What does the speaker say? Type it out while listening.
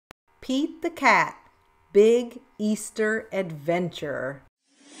Pete the Cat, Big Easter Adventure.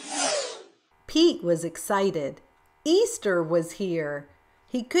 Pete was excited. Easter was here.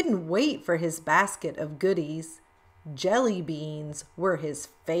 He couldn't wait for his basket of goodies. Jelly beans were his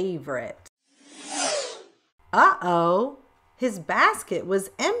favorite. Uh-oh, his basket was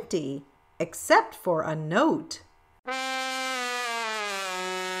empty, except for a note.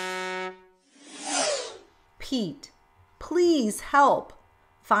 Pete, please help.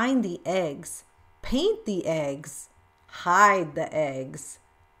 Find the eggs. Paint the eggs. Hide the eggs.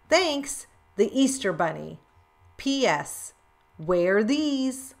 Thanks, the Easter Bunny. P.S. Wear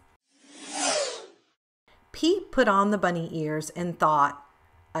these. Pete put on the bunny ears and thought,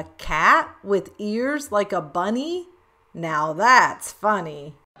 a cat with ears like a bunny? Now that's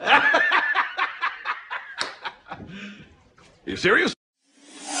funny. You serious?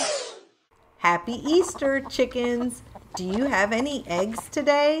 Happy Easter, chickens! Do you have any eggs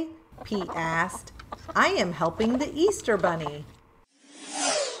today? Pete asked. I am helping the Easter Bunny.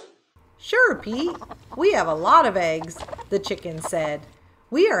 Sure, Pete. We have a lot of eggs, the chicken said.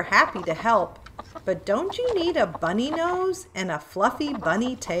 We are happy to help, but don't you need a bunny nose and a fluffy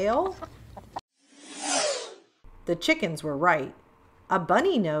bunny tail? The chickens were right. A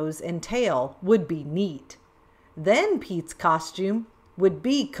bunny nose and tail would be neat. Then Pete's costume would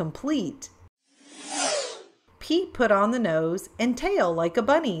be complete. Pete put on the nose and tail like a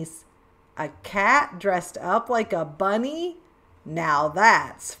bunny's. A cat dressed up like a bunny? Now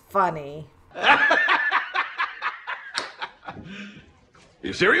that's funny.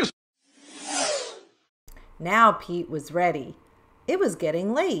 You serious? Now Pete was ready. It was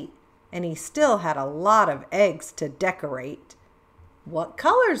getting late, and he still had a lot of eggs to decorate. What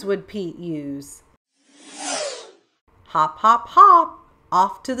colors would Pete use? Hop, hop, hop,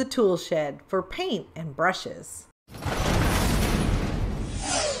 off to the tool shed for paint and brushes.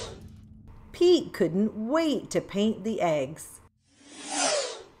 Pete couldn't wait to paint the eggs.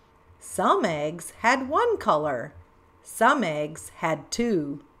 Some eggs had one color. Some eggs had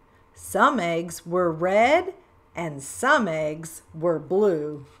two. Some eggs were red and some eggs were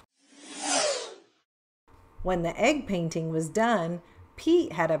blue. When the egg painting was done,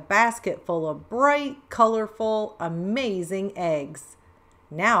 Pete had a basket full of bright, colorful, amazing eggs.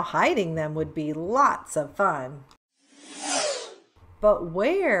 Now hiding them would be lots of fun. But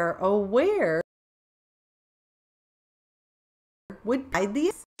where, oh where, would hide the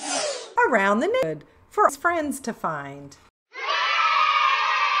eggs? Around the neighborhood for his friends to find.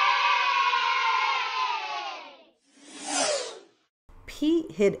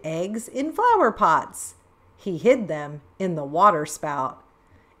 Pete hid eggs in flower pots. He hid them in the water spout.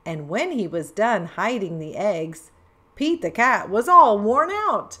 And when he was done hiding the eggs, Pete the cat was all worn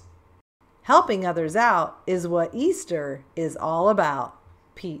out. Helping others out is what Easter is all about,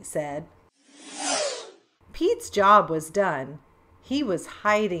 Pete said. Pete's job was done. He was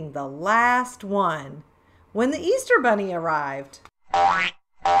hiding the last one when the Easter Bunny arrived.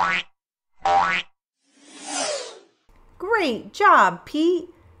 Great job, Pete.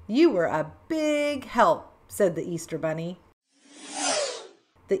 You were a big help, said the Easter Bunny.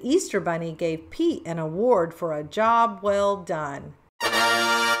 The Easter Bunny gave Pete an award for a job well done.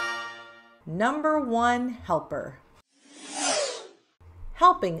 Number 1 helper.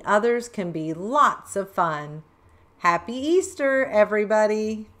 Helping others can be lots of fun. Happy Easter,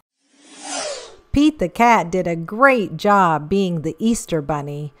 everybody! Pete the cat did a great job being the Easter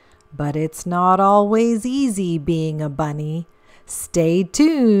Bunny, but it's not always easy being a bunny. Stay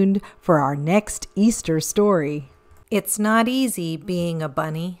tuned for our next Easter story. It's not easy being a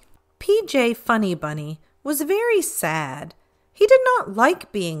bunny. PJ Funny Bunny was very sad. He did not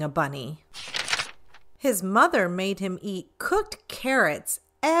like being a bunny. His mother made him eat cooked carrots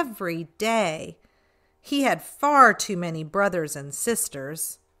every day. He had far too many brothers and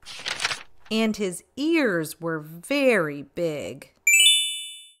sisters, and his ears were very big.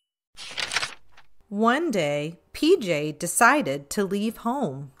 One day, PJ decided to leave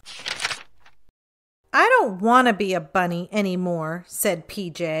home. I don't want to be a bunny anymore, said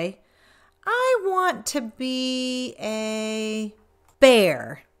PJ. I want to be a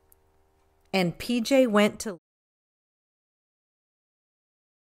bear. And PJ went to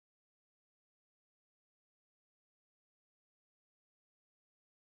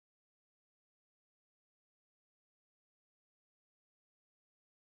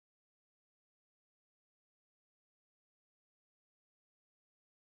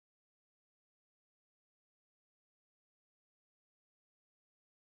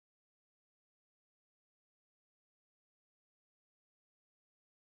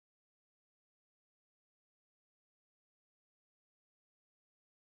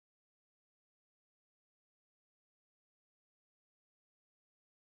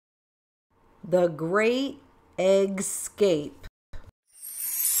The Great Eggscape.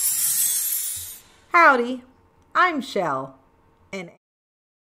 Howdy, I'm Shell, and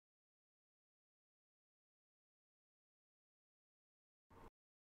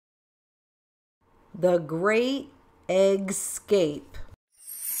The Great Eggscape.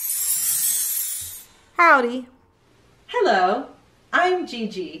 Howdy. Hello, I'm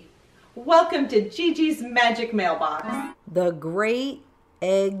Gigi. Welcome to Gigi's Magic Mailbox. The Great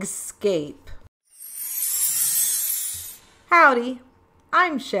Eggscape. Howdy,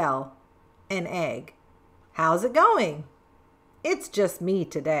 I'm Shell, an egg. How's it going? It's just me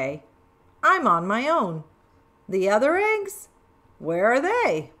today. I'm on my own. The other eggs? Where are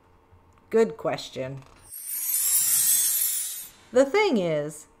they? Good question. The thing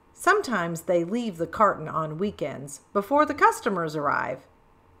is, sometimes they leave the carton on weekends before the customers arrive.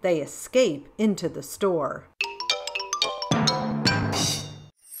 They escape into the store.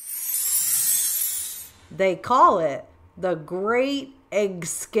 They call it the Great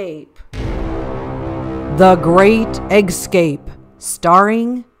Eggscape. The Great Eggscape,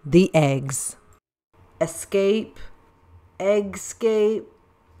 starring the eggs. Escape, eggscape,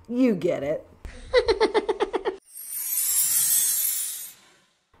 you get it.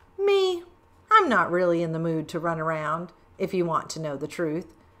 Me, I'm not really in the mood to run around, if you want to know the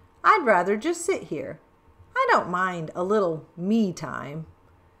truth. I'd rather just sit here. I don't mind a little me time.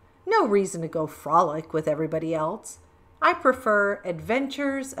 No reason to go frolic with everybody else. I prefer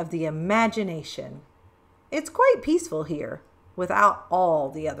adventures of the imagination. It's quite peaceful here, without all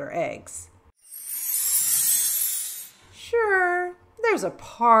the other eggs. Sure, there's a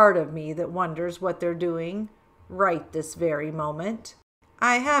part of me that wonders what they're doing right this very moment.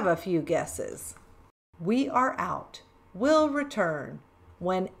 I have a few guesses. We are out. We'll return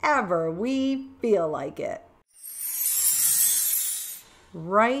whenever we feel like it.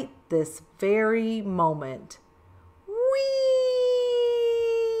 Right this very moment. Whee!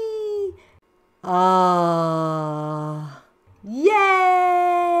 Yay!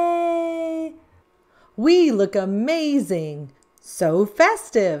 We look amazing. So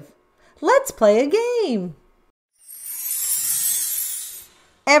festive. Let's play a game.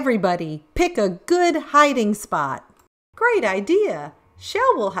 Everybody, pick a good hiding spot. Great idea.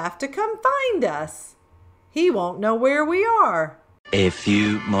 Shell will have to come find us. He won't know where we are. A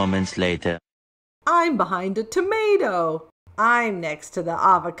few moments later. I'm behind a tomato. I'm next to the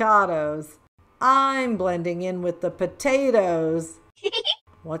avocados. I'm blending in with the potatoes.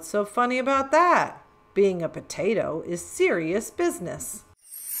 What's so funny about that? Being a potato is serious business.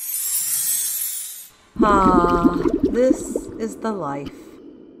 This is the life.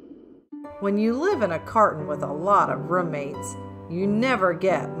 When you live in a carton with a lot of roommates, you never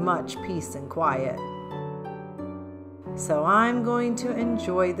get much peace and quiet. So I'm going to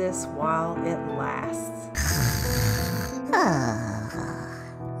enjoy this while it lasts.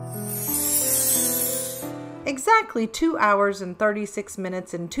 Exactly 2 hours and 36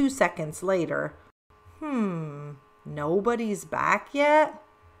 minutes and 2 seconds later. Nobody's back yet?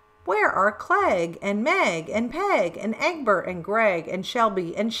 Where are Clegg and Meg and Peg and Egbert and Greg and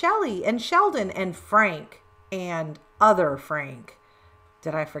Shelby and Shelley and Sheldon and Frank and other Frank?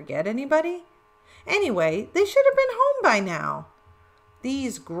 Did I forget anybody? Anyway, they should have been home by now.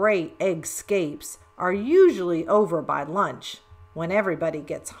 These great eggscapes are usually over by lunch, when everybody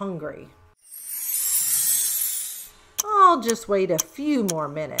gets hungry. I'll just wait a few more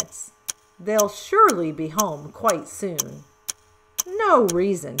minutes. They'll surely be home quite soon. No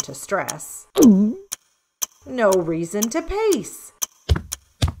reason to stress. No reason to pace.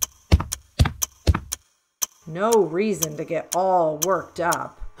 No reason to get all worked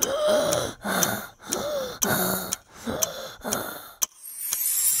up.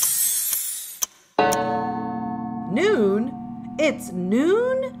 Noon? It's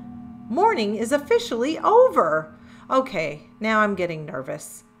noon? Morning is officially over. Okay, now I'm getting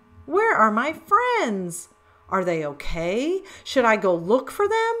nervous. Where are my friends? Are they okay? Should I go look for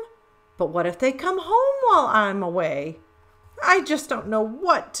them? But what if they come home while I'm away? I just don't know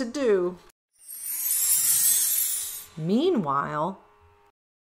what to do. Meanwhile,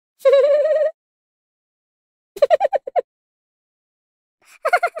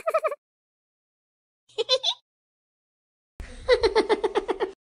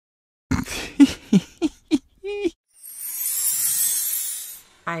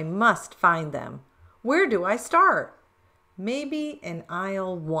 I must find them. Where do I start? Maybe in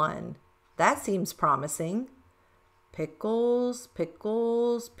aisle 1. That seems promising. Pickles,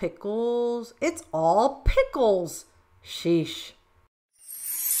 pickles, pickles. It's all pickles. Sheesh.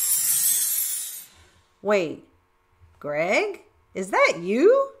 Wait, Greg? Is that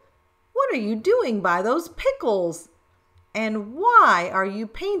you? What What are you doing by those pickles? And why are you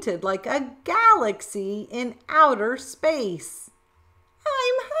painted like a galaxy in outer space?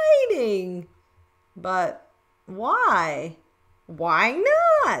 I'm hiding. But why? Why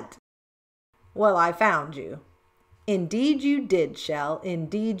not? Well, I found you. Indeed you did, Shell.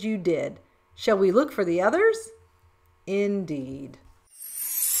 Indeed you did. Shall we look for the others? Indeed.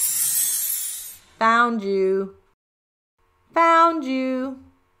 Found you. Found you.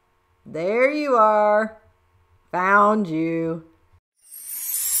 There you are. Found you.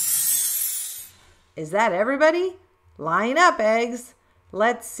 Is that everybody? Line up, eggs.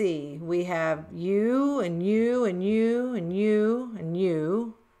 Let's see. We have you and you and you and you and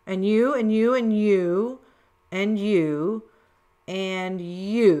you and you and you and you and you and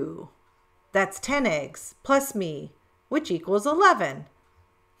you. That's 10 eggs plus me, which equals 11.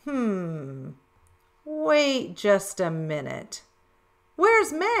 Wait just a minute.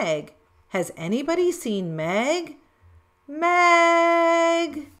 Where's Meg? Has anybody seen Meg?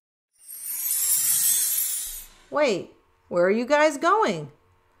 Meg! Wait, where are you guys going?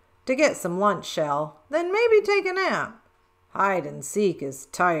 To get some lunch, Shell. Then maybe take a nap. Hide and seek is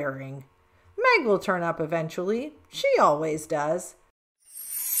tiring. Meg will turn up eventually. She always does.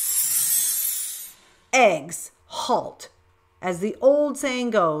 Eggs, halt. As the old saying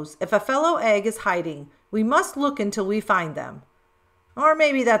goes, if a fellow egg is hiding, we must look until we find them. Or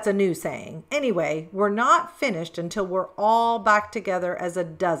maybe that's a new saying. Anyway, we're not finished until we're all back together as a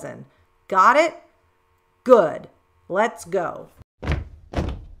dozen. Got it? Good. Let's go.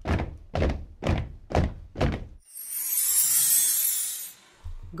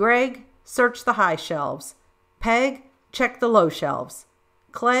 Greg, search the high shelves. Peg, check the low shelves.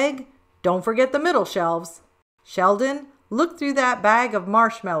 Clegg, don't forget the middle shelves. Sheldon, look through that bag of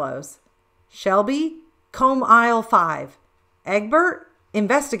marshmallows. Shelby, comb aisle 5. Egbert,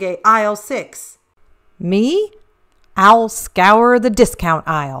 investigate aisle 6. Me? I'll scour the discount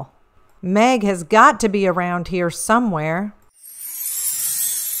aisle. Meg has got to be around here somewhere.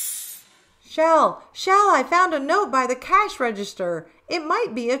 Shell, I found a note by the cash register. It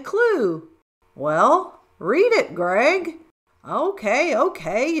might be a clue. Well, read it, Greg.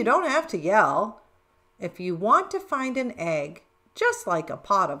 Okay, you don't have to yell. If you want to find an egg, just like a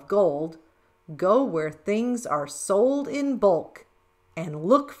pot of gold, go where things are sold in bulk and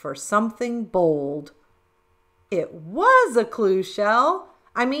look for something bold. It was a clue, Shell.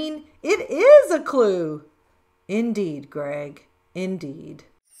 I mean, it is a clue. Indeed, Greg, indeed.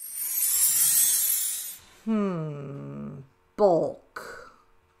 Bulk,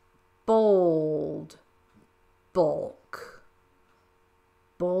 bold, bulk,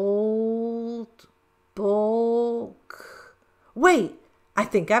 bold, bulk. Wait, I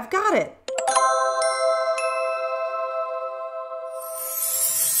think I've got it.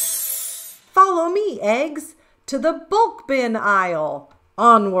 Follow me, eggs, to the bulk bin aisle.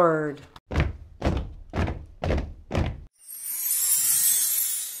 Onward.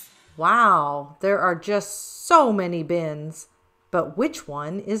 Wow, there are just so many bins. But which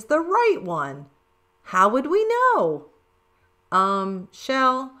one is the right one? How would we know?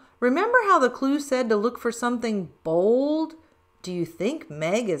 Shell, remember how the clue said to look for something bold? Do you think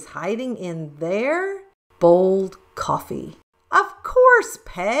Meg is hiding in there? Bold coffee. Of course,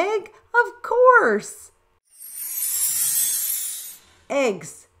 Peg. Of course.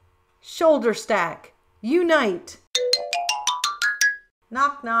 Eggs. Shoulder stack. Unite.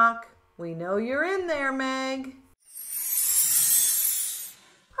 Knock, knock. We know you're in there, Meg.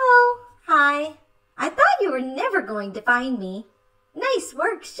 Oh, hi. I thought you were never going to find me. Nice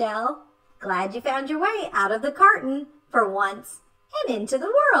work, Shell. Glad you found your way out of the carton for once and into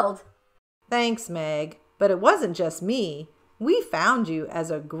the world. Thanks, Meg. But it wasn't just me. We found you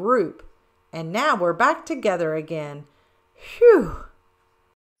as a group. And now we're back together again. Phew.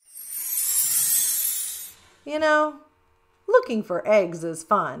 You know, looking for eggs is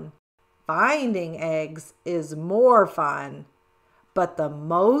fun. Finding eggs is more fun. But the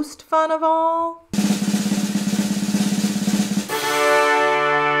most fun of all?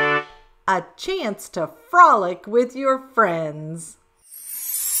 A chance to frolic with your friends.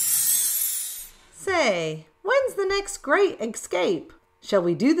 Say, when's the next great escape? Shall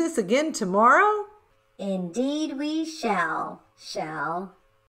we do this again tomorrow? Indeed we shall, Shell.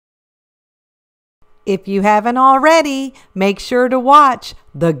 If you haven't already, make sure to watch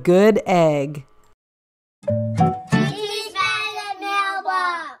The Good Egg.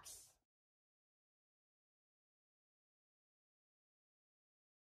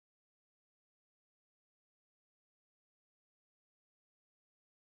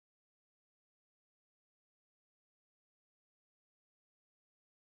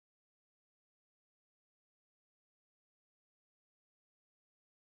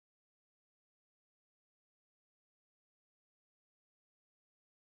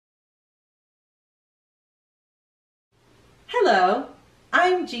 Hello,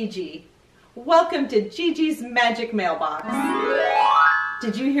 I'm Gigi. Welcome to Gigi's Magic Mailbox.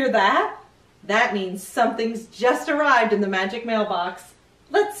 Did you hear that? That means something's just arrived in the magic mailbox.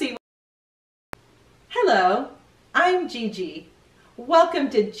 Let's see. Hello, I'm Gigi. Welcome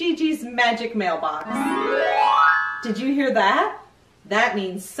to Gigi's Magic Mailbox. Did you hear that? That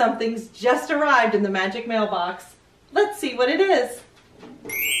means something's just arrived in the magic mailbox. Let's see what it is.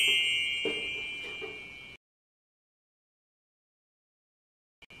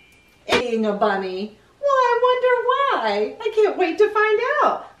 Being a bunny. Well, I wonder why. I can't wait to find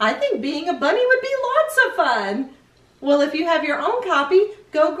out. I think being a bunny would be lots of fun. Well, if you have your own copy,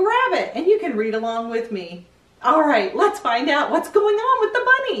 go grab it and you can read along with me. All right, let's find out what's going on with the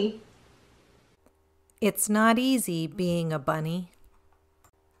bunny. It's not easy being a bunny.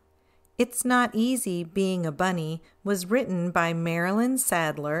 It's Not Easy Being a Bunny was written by Marilyn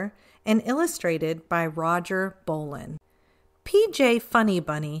Sadler and illustrated by Roger Bolin. PJ Funny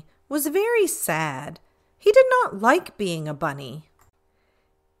Bunny was very sad. He did not like being a bunny.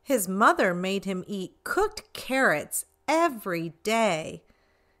 His mother made him eat cooked carrots every day.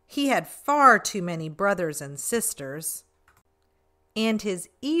 He had far too many brothers and sisters, and his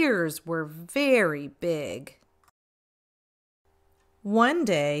ears were very big. One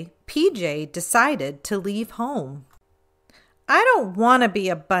day, PJ decided to leave home. I don't want to be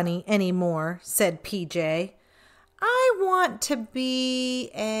a bunny anymore, said PJ. I want to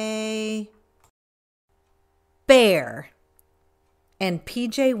be a bear. And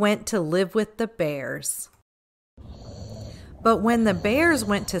PJ went to live with the bears. But when the bears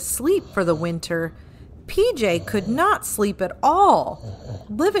went to sleep for the winter, PJ could not sleep at all.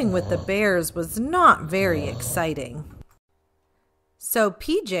 Living with the bears was not very exciting. So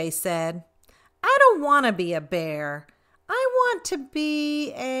PJ said, I don't want to be a bear. I want to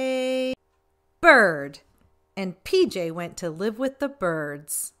be a bird. And PJ went to live with the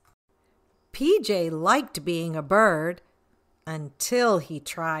birds. PJ liked being a bird until he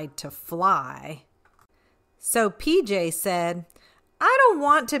tried to fly. So PJ said, I don't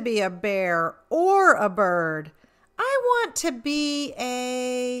want to be a bear or a bird. I want to be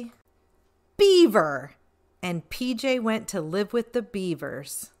a beaver. And PJ went to live with the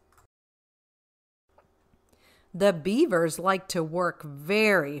beavers. The beavers liked to work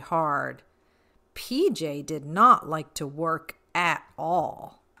very hard. PJ did not like to work at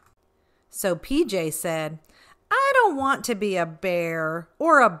all. So PJ said, I don't want to be a bear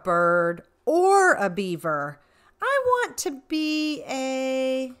or a bird or a beaver. I want to be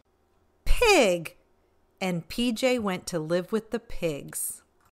a pig. And PJ went to live with the pigs.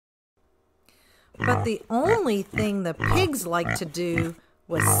 But the only thing the pigs liked to do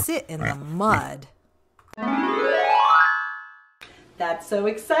was sit in the mud. That's so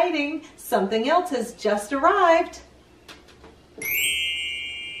exciting. Something else has just arrived.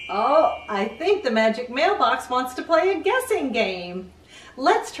 Oh, I think the magic mailbox wants to play a guessing game.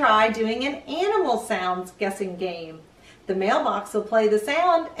 Let's try doing an animal sounds guessing game. The mailbox will play the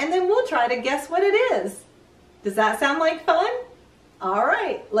sound and then we'll try to guess what it is. Does that sound like fun? All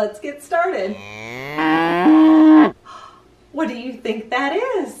right, let's get started. What do you think that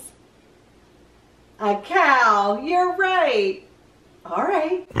is? A cow, you're right. All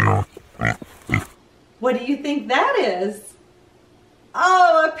right. What do you think that is?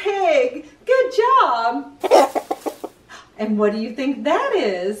 Oh, a pig. Good job. And what do you think that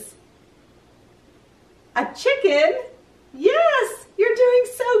is? A chicken? Yes, you're doing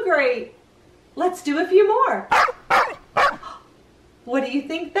so great. Let's do a few more. What do you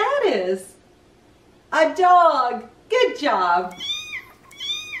think that is? A dog. Good job.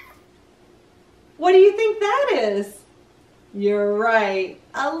 What do you think that is? You're right,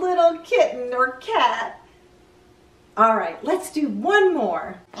 a little kitten or cat. All right, let's do one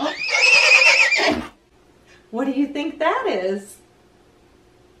more. What do you think that is?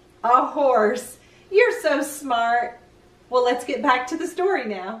 A horse. You're so smart. Well, let's get back to the story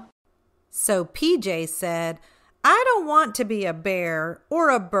now. So PJ said, I don't want to be a bear or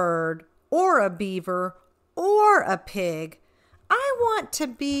a bird or a beaver or a pig. I want to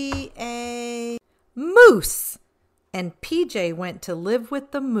be a moose. And PJ went to live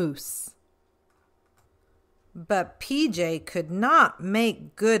with the moose. But PJ could not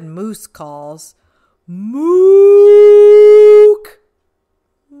make good moose calls. Mook!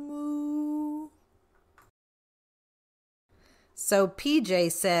 Moo. So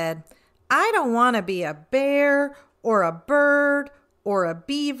PJ said, I don't want to be a bear or a bird or a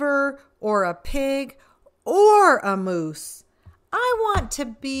beaver or a pig or a moose. I want to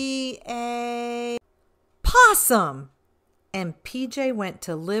be a possum. And PJ went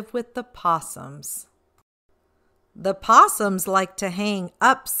to live with the possums. The possums like to hang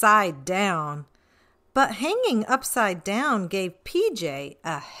upside down, but hanging upside down gave PJ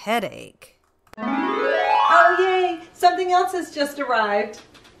a headache. Oh, yay! Something else has just arrived.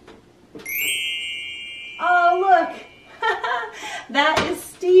 Oh, look! That is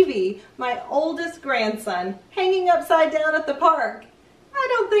Stevie, my oldest grandson, hanging upside down at the park. I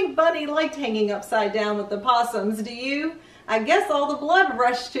don't think Bunny liked hanging upside down with the possums, do you? I guess all the blood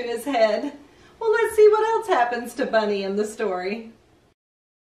rushed to his head. Well, let's see what else happens to Bunny in the story.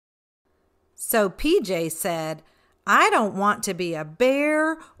 So PJ said, I don't want to be a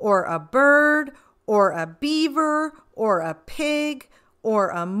bear or a bird or a beaver or a pig or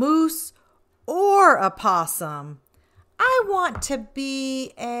a moose or a possum. I want to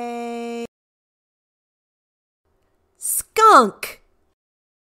be a skunk.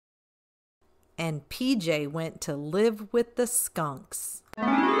 And PJ went to live with the skunks.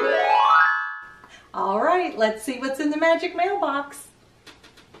 All right, let's see what's in the magic mailbox.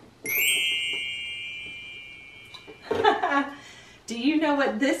 Do you know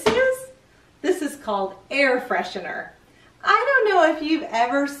what this is? This is called air freshener. I don't know if you've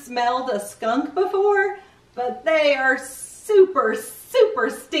ever smelled a skunk before, but they are super, super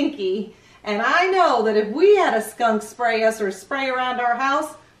stinky. And I know that if we had a skunk spray us or spray around our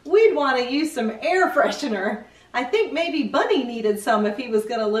house, we'd want to use some air freshener. I think maybe Bunny needed some if he was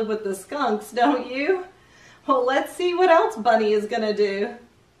going to live with the skunks, don't you? Well, let's see what else Bunny is going to do.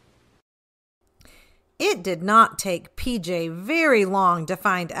 It did not take PJ very long to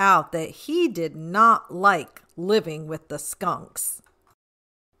find out that he did not like living with the skunks.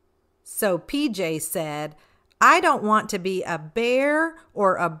 So PJ said, I don't want to be a bear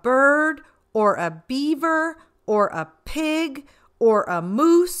or a bird or a beaver or a pig or a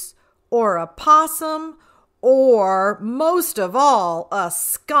moose or a possum or, most of all, a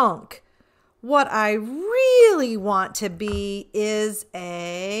skunk. What I really want to be is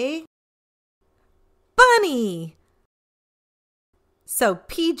a bunny. So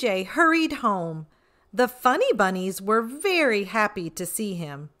PJ hurried home. The funny bunnies were very happy to see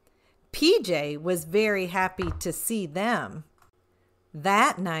him. PJ was very happy to see them.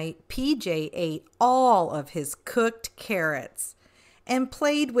 That night, PJ ate all of his cooked carrots and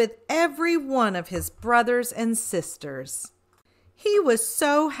played with every one of his brothers and sisters. He was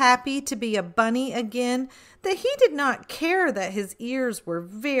so happy to be a bunny again that he did not care that his ears were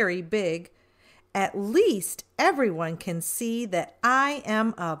very big. At least everyone can see that I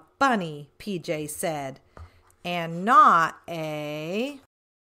am a bunny, PJ said, and not a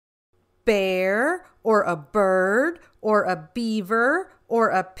bear or a bird or a beaver or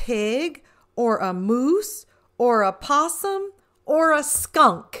a pig or a moose or a possum or a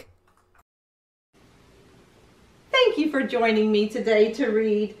skunk. Thank you for joining me today to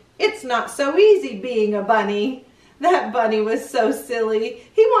read It's Not So Easy Being a Bunny. That bunny was so silly.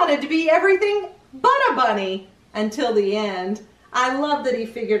 He wanted to be everything but a bunny until the end. I love that he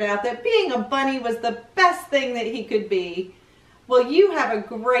figured out that being a bunny was the best thing that he could be. Well, you have a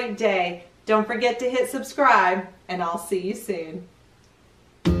great day. Don't forget to hit subscribe, and I'll see you soon.